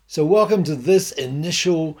So, welcome to this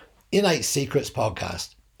initial Innate Secrets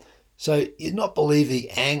podcast. So, you'd not believe the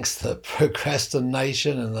angst, the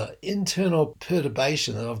procrastination, and the internal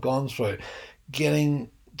perturbation that I've gone through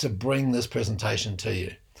getting to bring this presentation to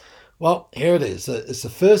you. Well, here it is. It's the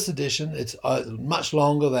first edition. It's much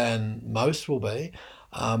longer than most will be,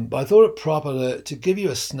 but I thought it proper to give you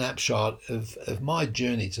a snapshot of my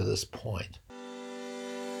journey to this point.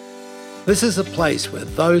 This is a place where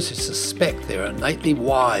those who suspect they're innately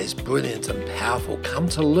wise, brilliant and powerful come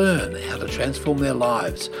to learn how to transform their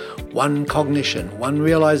lives, one cognition, one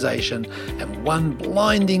realization, and one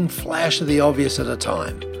blinding flash of the obvious at a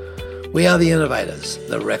time. We are the innovators,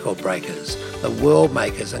 the record breakers, the world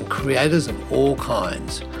makers and creators of all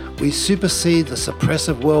kinds. We supersede the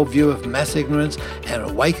suppressive worldview of mass ignorance and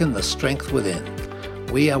awaken the strength within.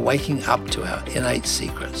 We are waking up to our innate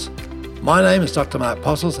secrets. My name is Dr. Mark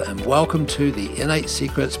Postles and welcome to the Innate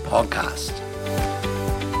Secrets podcast.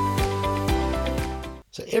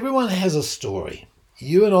 So everyone has a story.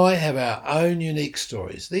 You and I have our own unique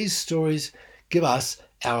stories. These stories give us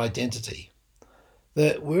our identity.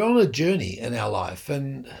 That we're on a journey in our life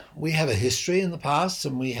and we have a history in the past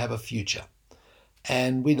and we have a future.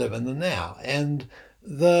 And we live in the now. And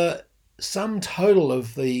the sum total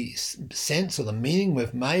of the sense or the meaning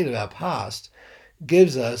we've made of our past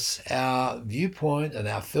gives us our viewpoint and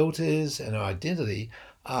our filters and our identity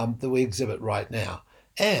that we exhibit right now.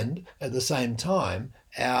 And at the same time,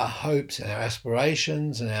 our hopes and our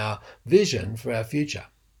aspirations and our vision for our future.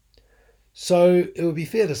 So it would be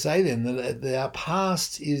fair to say then that our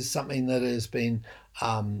past is something that has been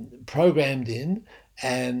programmed in,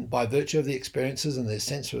 and by virtue of the experiences and the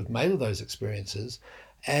sense we've made of those experiences,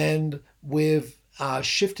 and we've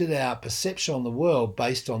shifted our perception on the world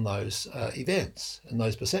based on those events and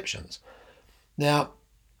those perceptions. Now,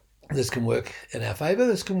 this can work in our favour,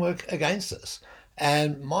 this can work against us.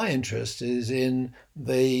 And my interest is in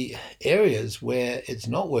the areas where it's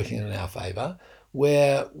not working in our favour,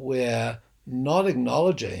 where we're not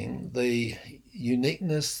acknowledging the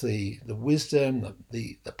uniqueness, the wisdom,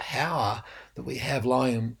 the power that we have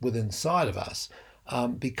lying within inside of us,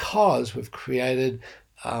 because we've created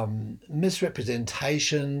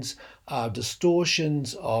misrepresentations,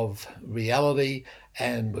 distortions of reality,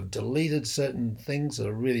 and we've deleted certain things that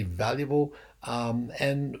are really valuable,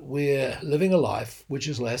 and we're living a life which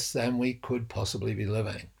is less than we could possibly be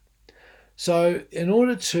living. So in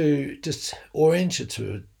order to just orient you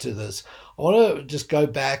to this, I want to just go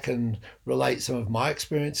back and relate some of my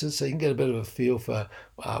experiences so you can get a bit of a feel for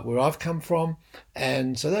where I've come from.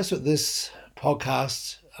 And so that's what this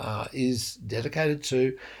podcast is dedicated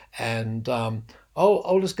to. And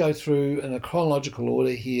I'll just go through in a chronological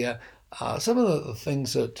order here some of the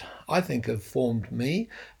things that I think have formed me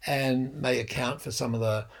and may account for some of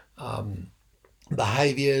the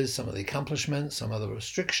behaviors, some of the accomplishments, some of the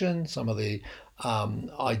restrictions, some of the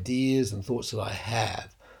ideas and thoughts that I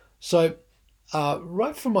have. So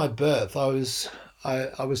right from my birth, I was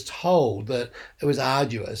told that it was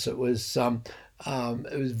arduous. It was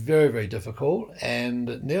very, very difficult, and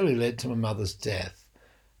it nearly led to my mother's death.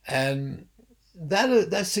 And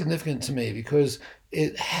that's significant to me because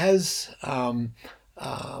it has, to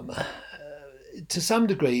some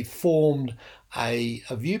degree, formed a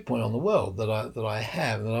viewpoint on the world that I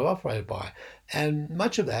have and that I've operated by, and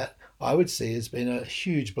much of that I would see has been a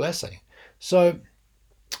huge blessing. So,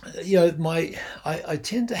 I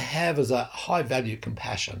tend to have as a high value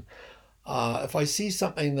compassion. If I see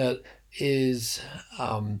something that is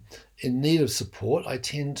in need of support, I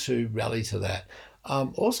tend to rally to that.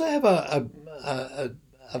 Also have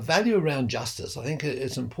a value around justice. I think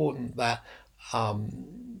it's important that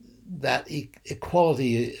that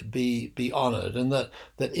equality be honoured, and that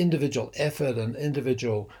individual effort and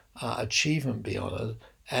individual achievement be honoured,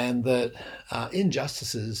 and that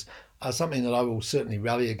injustices are something that I will certainly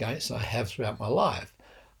rally against, and I have throughout my life.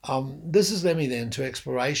 This has led me then to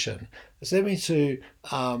exploration. It's led me to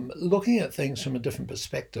looking at things from a different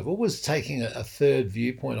perspective, always taking a third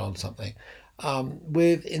viewpoint on something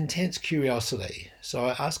with intense curiosity. So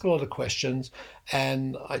I ask a lot of questions,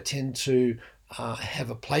 and I tend to have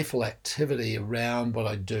a playful activity around what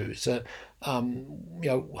I do. So,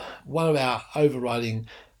 one of our overriding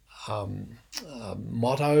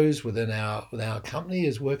mottos within our company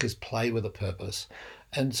is work is play with a purpose.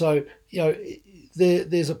 And so,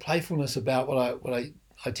 there's a playfulness about what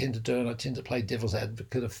I tend to do, and I tend to play devil's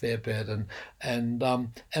advocate a fair bit, and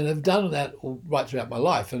I've done that right throughout my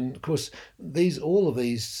life. And of course, all of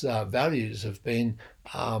these values have been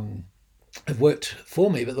have worked for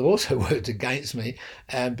me, but they've also worked against me,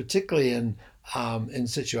 and particularly in in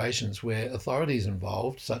situations where authority is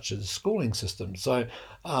involved, such as schooling systems. So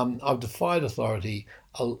I've defied authority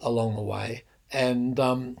along the way, and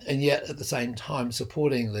yet at the same time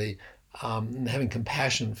supporting and having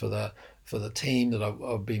compassion for the team that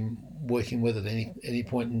I've been working with at any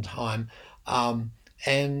point in time,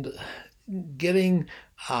 and getting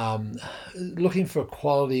looking for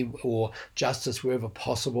equality or justice wherever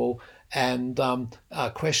possible, and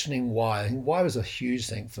questioning why. I think why was a huge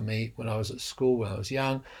thing for me when I was at school when I was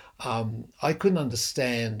young. I couldn't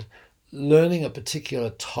understand learning a particular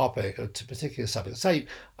topic or a particular subject. Say,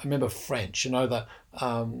 I remember French. You know,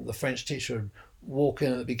 the French teacher would walk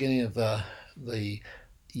in at the beginning of the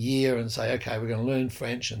year and say, okay, we're going to learn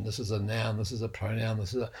French, and this is a noun, this is a pronoun,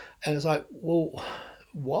 this is a, and it's like, well,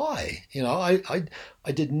 why? You know,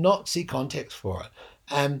 I did not see context for it,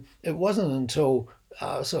 and it wasn't until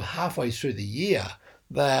sort of halfway through the year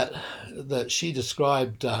that she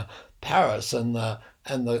described Paris and the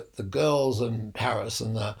girls in Paris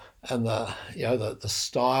and the you know the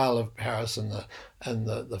style of Paris and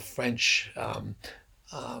the French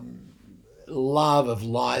love of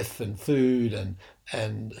life and food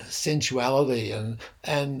and sensuality,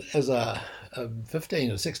 and as a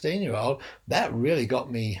 15 or 16-year old, that really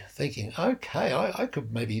got me thinking, okay, I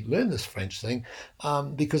could maybe learn this French thing,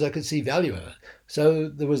 because I could see value in it. So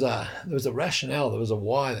there was a rationale, there was a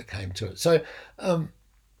why that came to it. So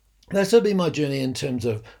that's sort of been my journey in terms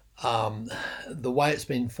of the way it's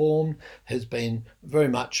been formed has been very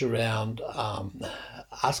much around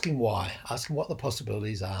asking why, asking what the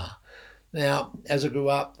possibilities are. Now, as I grew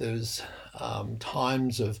up, there was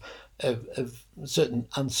times of certain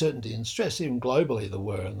uncertainty and stress, even globally there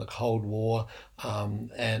were in the Cold War,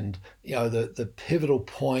 and you know the pivotal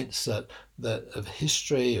points that of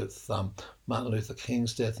history of Martin Luther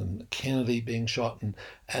King's death and Kennedy being shot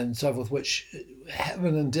and so forth, which have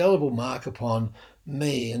an indelible mark upon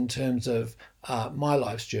me in terms of my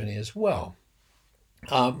life's journey as well.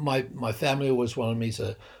 My family always wanted me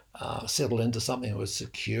to settle into something that was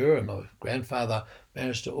secure, and my grandfather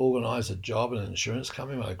managed to organise a job in an insurance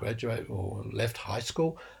company when I graduated or left high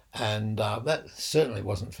school, and that certainly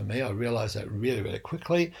wasn't for me. I realised that really, really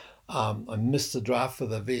quickly. I missed the draft for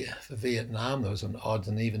Vietnam. There was an odds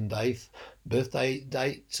and even birthday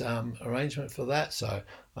date arrangement for that, so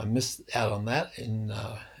I missed out on that in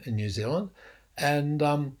New Zealand.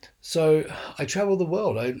 And so I travelled the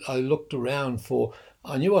world. I looked around for.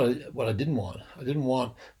 I knew what I didn't want. I didn't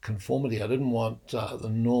want conformity. I didn't want the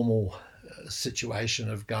normal situation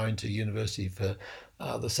of going to university for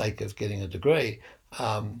the sake of getting a degree.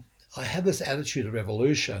 I had this attitude of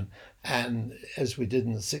revolution, and as we did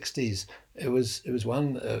in the '60s, it was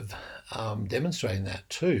one of demonstrating that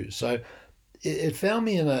too. So it found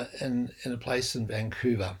me in a place in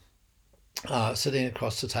Vancouver, sitting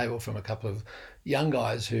across the table from a couple of young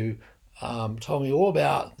guys who told me all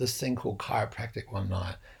about this thing called chiropractic one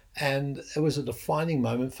night. And it was a defining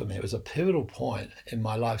moment for me. It was a pivotal point in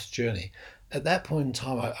my life's journey. At that point in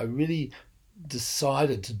time, I really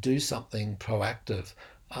decided to do something proactive.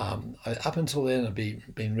 Up until then,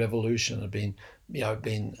 been revolution, I'd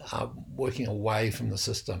been working away from the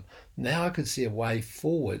system. Now I could see a way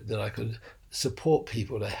forward that I could support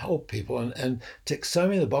people, to help people, and tick so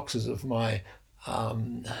many of the boxes of my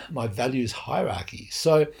values hierarchy.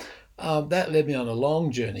 So that led me on a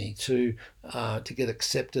long journey to get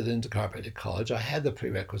accepted into chiropractic college. I had the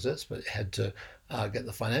prerequisites, but had to get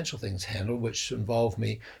the financial things handled, which involved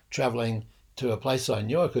me traveling to a place I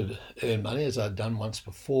knew I could earn money, as I'd done once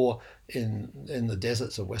before in the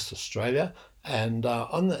deserts of West Australia, and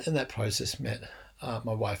in that process met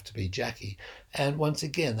my wife to be Jackie. And once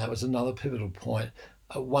again, that was another pivotal point.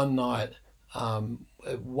 One night,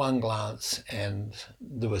 at one glance, and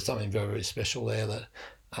there was something very, very special there that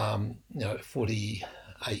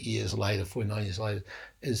 48 years later, 49 years later,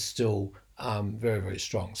 is still very, very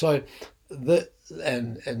strong. So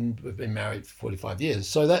and we've been married for 45 years.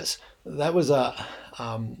 So that was a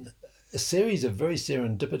series of very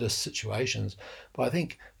serendipitous situations, but I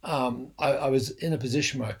think I was in a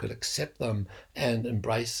position where I could accept them and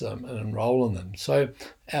embrace them and enroll in them. So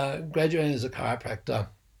graduating as a chiropractor,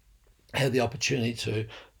 I had the opportunity to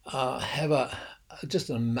have just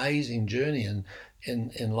an amazing journey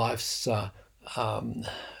in life's in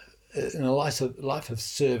a life of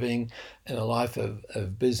serving, in a life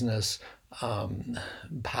of business,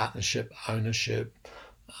 partnership, ownership,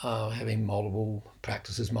 having multiple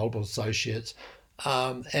practices, multiple associates,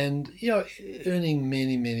 and earning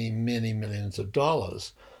many, many, many millions of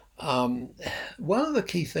dollars. One of the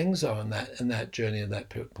key things, though, in that journey at that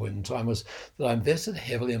point in time was that I invested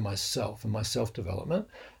heavily in myself and my self development,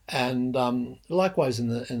 and likewise in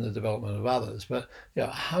the development of others. But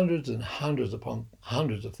hundreds and hundreds upon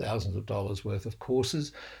hundreds of thousands of dollars worth of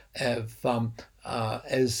courses have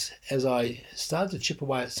as I started to chip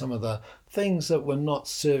away at some of the things that were not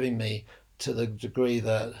serving me to the degree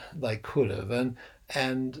that they could have,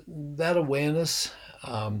 and that awareness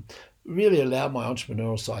really allowed my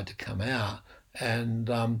entrepreneurial side to come out and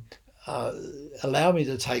uh, allow me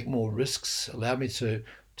to take more risks, allow me to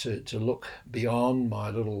look beyond my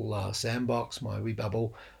little sandbox, my wee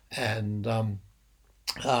bubble, and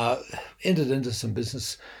uh, entered into some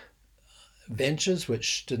business ventures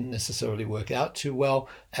which didn't necessarily work out too well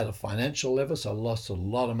at a financial level. So I lost a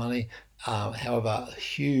lot of money. However,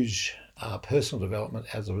 huge personal development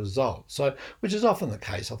as a result. So, which is often the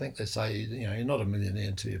case. I think they say you're not a millionaire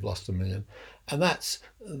until you've lost a million, and that's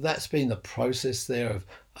been the process there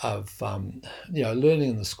of learning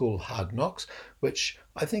in the school of hard knocks, which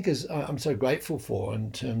I think is I'm so grateful for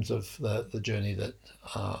in terms of the journey that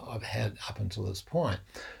I've had up until this point.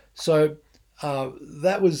 So uh,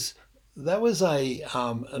 that was a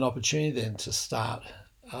an opportunity then to start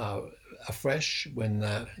uh, afresh when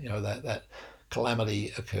that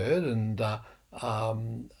calamity occurred, and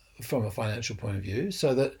from a financial point of view.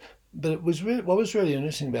 So that, but it was really, what was really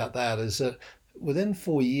interesting about that is that within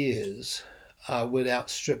 4 years, we'd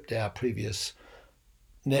outstripped our previous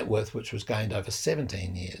net worth, which was gained over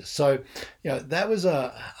 17 years. So, that was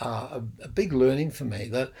a big learning for me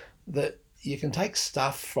that you can take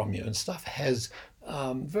stuff from you, and stuff has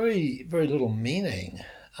very, very little meaning.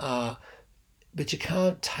 But you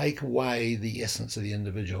can't take away the essence of the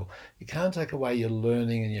individual. You can't take away your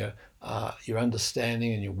learning and your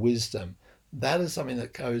understanding and your wisdom. That is something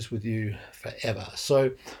that goes with you forever.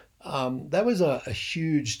 So that was a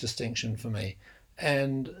huge distinction for me,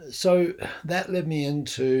 and so that led me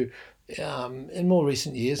into in more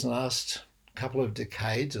recent years, in the last couple of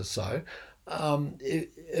decades or so,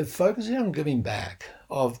 focusing on giving back,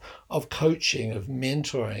 of coaching, of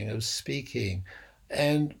mentoring, of speaking,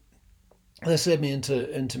 and this led me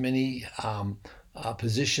into many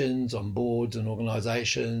positions on boards and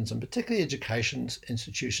organisations, and particularly education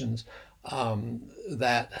institutions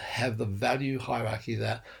that have the value hierarchy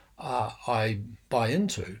that I buy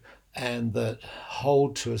into, and that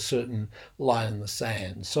hold to a certain line in the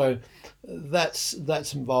sand. So that's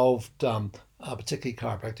involved particularly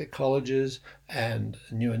chiropractic colleges and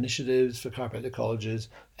new initiatives for chiropractic colleges,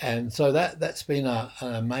 and so that's been an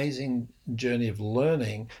amazing journey of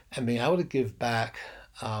learning and being able to give back.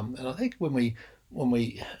 And I think when we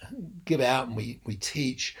give out and we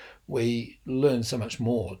teach, we learn so much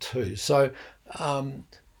more too. So um,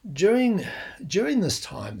 during this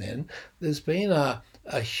time, then there's been a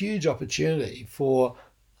huge opportunity for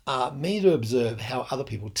me to observe how other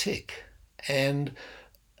people tick, and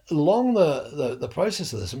along the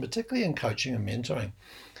process of this, and particularly in coaching and mentoring,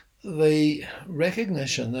 the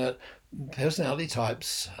recognition that personality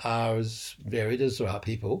types are as varied as there are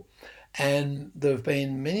people, and there have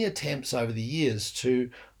been many attempts over the years to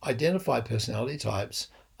identify personality types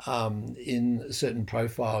in certain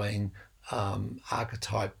profiling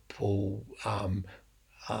archetypal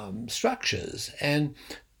structures, and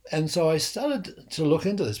so I started to look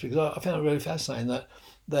into this because I found it really fascinating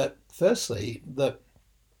that firstly that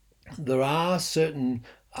there are certain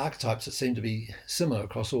archetypes that seem to be similar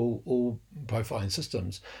across all profiling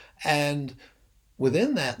systems, and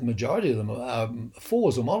within that, the majority of them are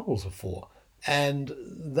fours or multiples of four. And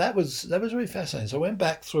that was really fascinating. So I went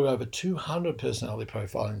back through over 200 personality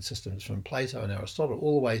profiling systems from Plato and Aristotle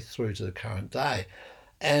all the way through to the current day.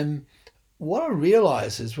 And what I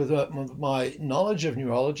realized is with my knowledge of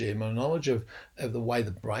neurology and my knowledge of the way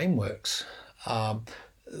the brain works, um,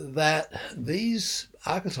 that these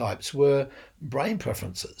archetypes were brain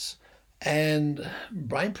preferences. And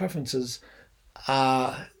brain preferences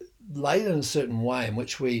are laid in a certain way in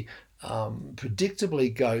which we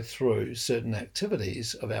predictably go through certain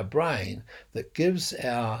activities of our brain that gives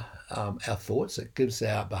our thoughts, that gives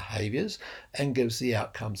our behaviours, and gives the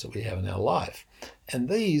outcomes that we have in our life. And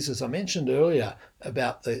these, as I mentioned earlier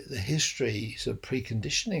about the history sort of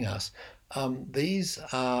preconditioning us, these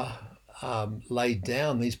are laid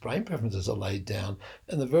down, these brain preferences are laid down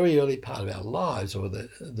in the very early part of our lives, or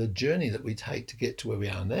the journey that we take to get to where we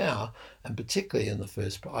are now, and particularly in the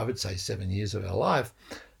first, I would say, 7 years of our life.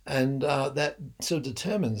 And that sort of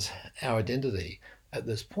determines our identity at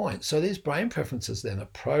this point. So these brain preferences then are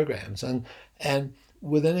programs, and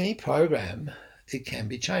within any program, it can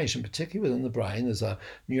be changed, and particularly within the brain, there's a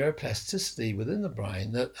neuroplasticity within the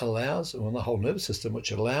brain that allows, or in the whole nervous system,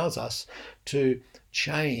 which allows us to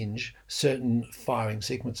change certain firing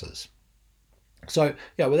sequences. So,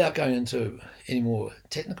 yeah, without going into any more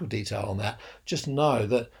technical detail on that, just know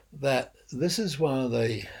that this is one of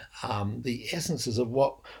the essences of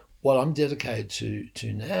what I'm dedicated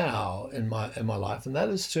to now in my life, and that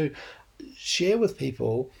is to share with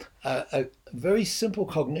people a very simple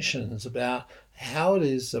cognitions about how it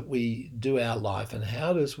is that we do our life and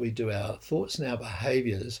how it is we do our thoughts and our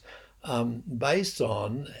behaviors based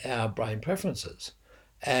on our brain preferences.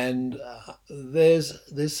 And there's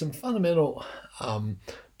some fundamental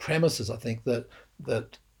premises I think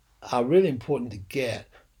that are really important to get.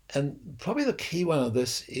 And probably the key one of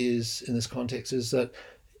this is in this context is that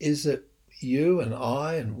you and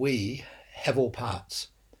I and we have all parts.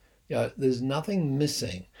 There's nothing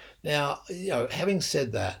missing. Now, having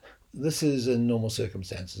said that, this is in normal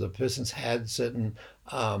circumstances. A person's had certain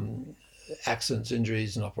accidents,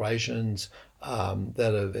 injuries, and operations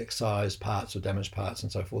that have excised parts or damaged parts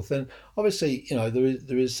and so forth. And obviously,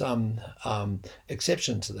 there is some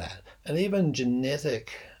exception to that. And even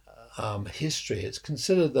genetic history, it's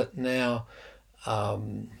considered that now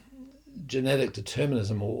genetic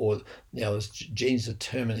determinism or genes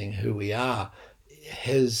determining who we are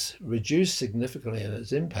has reduced significantly in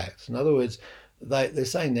its impact. In other words, they're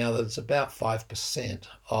saying now that it's about 5%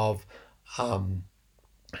 of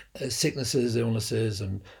sicknesses, illnesses,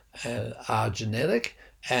 and are genetic,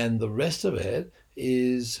 and the rest of it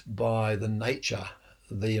is by the nature,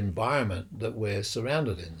 the environment that we're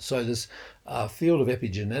surrounded in. So this field of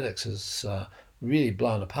epigenetics has really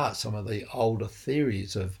blown apart some of the older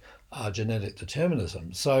theories of genetic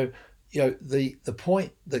determinism. So, the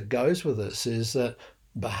point that goes with this is that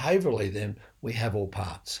behaviorally, then we have all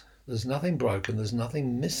parts. There's nothing broken, there's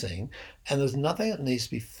nothing missing, and there's nothing that needs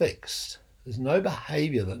to be fixed. There's no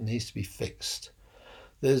behavior that needs to be fixed.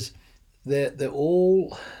 There's they're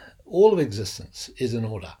all of existence is in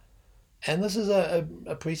order. And this is a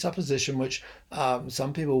presupposition which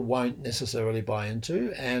some people won't necessarily buy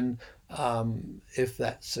into. And if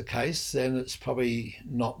that's the case, then it's probably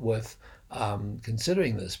not worth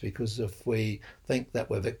considering this, because if we think that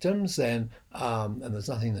we're victims, then and there's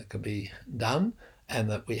nothing that can be done, and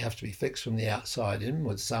that we have to be fixed from the outside in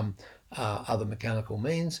with some other mechanical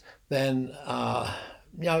means, then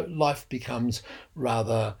life becomes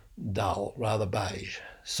rather dull, rather beige.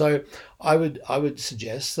 So I would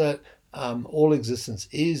suggest that all existence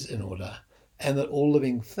is in order, and that all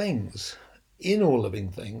living things, in all living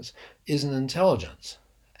things, is an intelligence.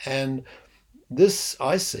 And this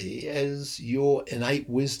I see as your innate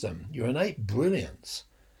wisdom, your innate brilliance.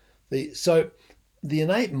 So the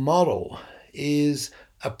innate model is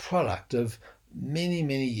a product of many,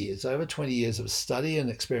 many years, over 20 years of study and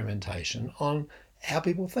experimentation on how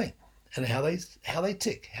people think and how they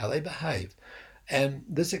tick, how they behave. And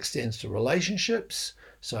this extends to relationships.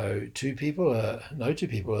 So no two people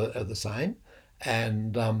are the same.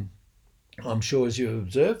 And I'm sure, as you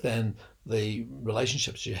observe, then the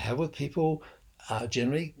relationships you have with people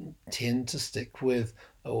generally tend to stick with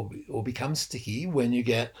or become sticky when you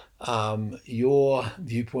get your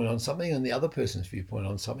viewpoint on something and the other person's viewpoint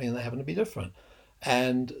on something, and they happen to be different.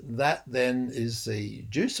 And that then is the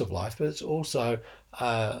juice of life, but it's also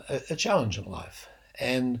a challenge in life.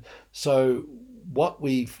 And so what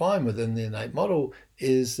we find within the innate model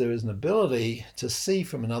is there is an ability to see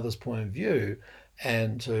from another's point of view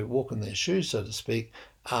and to walk in their shoes, so to speak,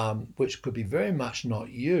 which could be very much not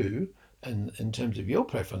you in terms of your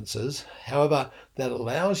preferences. However, that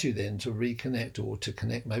allows you then to reconnect or to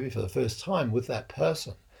connect maybe for the first time with that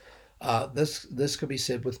person. This could be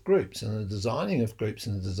said with groups and the designing of groups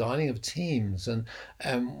and the designing of teams,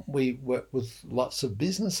 and we work with lots of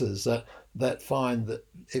businesses that find that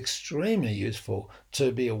extremely useful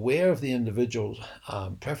to be aware of the individual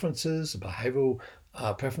preferences, behavioural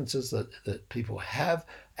preferences that people have,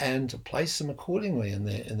 and to place them accordingly in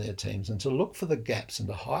their teams, and to look for the gaps and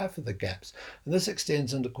to hire for the gaps. And this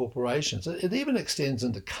extends into corporations. It even extends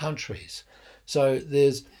into countries. So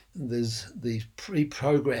there's these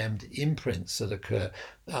pre-programmed imprints that occur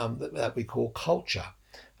that we call culture.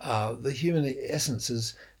 The human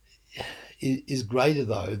essence is greater,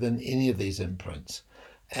 though, than any of these imprints.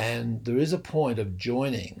 And there is a point of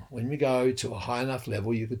joining. When we go to a high enough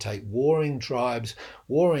level, you could take warring tribes,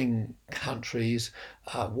 warring countries,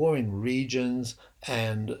 warring regions,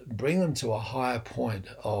 and bring them to a higher point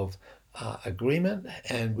of agreement.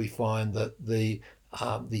 And we find that the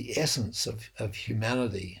essence of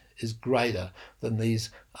humanity is greater than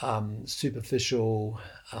these superficial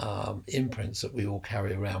imprints that we all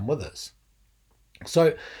carry around with us.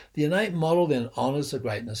 So the innate model then honors the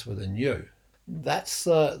greatness within you. That's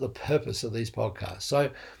the purpose of these podcasts.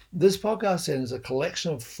 So This podcast then is a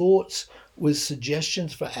collection of thoughts with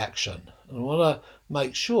suggestions for action. And I want to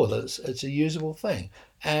make sure that it's a usable thing.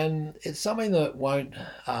 And it's something that won't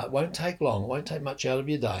take long, won't take much out of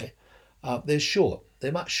your day. They're short.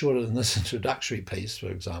 They're much shorter than this introductory piece, for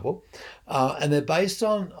example. And they're based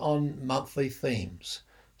on monthly themes.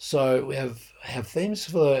 So we have themes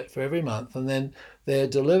for every month, and then they're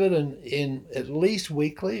delivered in at least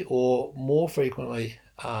weekly or more frequently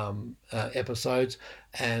episodes,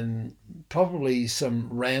 and probably some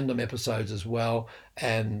random episodes as well.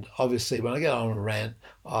 And obviously, when I get on a rant,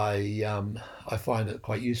 I find it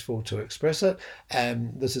quite useful to express it,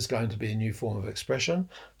 and this is going to be a new form of expression.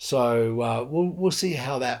 So we'll see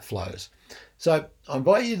how that flows. So I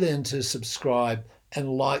invite you then to subscribe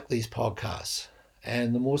and like these podcasts.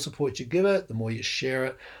 And the more support you give it, the more you share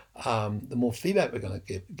it, the more feedback we're going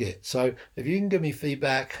to get. So if you can give me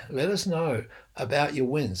feedback, let us know about your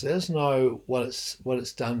wins. Let us know what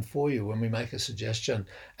it's done for you when we make a suggestion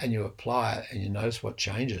and you apply it and you notice what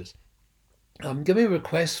changes. Give me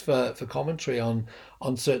requests for commentary on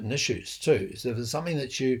certain issues too. So if there's something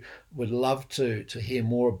that you would love to hear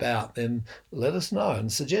more about, then let us know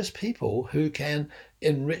and suggest people who can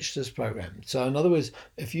enrich this program. So in other words,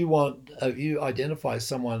 if you identify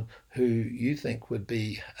someone who you think would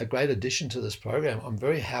be a great addition to this program, I'm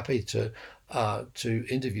very happy to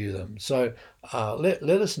interview them. So let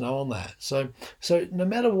us know on that. So no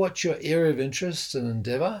matter what your area of interest and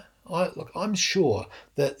endeavor, I'm sure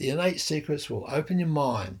that the innate secrets will open your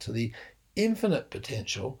mind to the infinite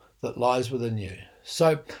potential that lies within you.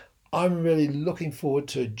 So I'm really looking forward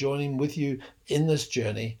to joining with you in this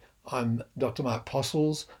journey. I'm Dr. Mark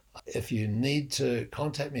Postles. If you need to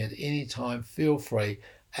contact me at any time, feel free,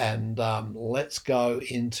 and let's go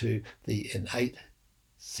into the innate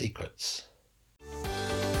secrets.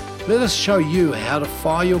 Let us show you how to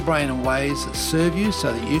fire your brain in ways that serve you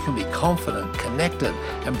so that you can be confident, connected,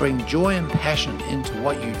 and bring joy and passion into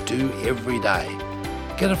what you do every day.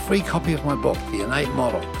 Get a free copy of my book, The Innate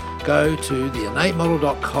Model. Go to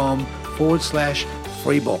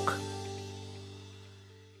theinnatemodel.com/free book.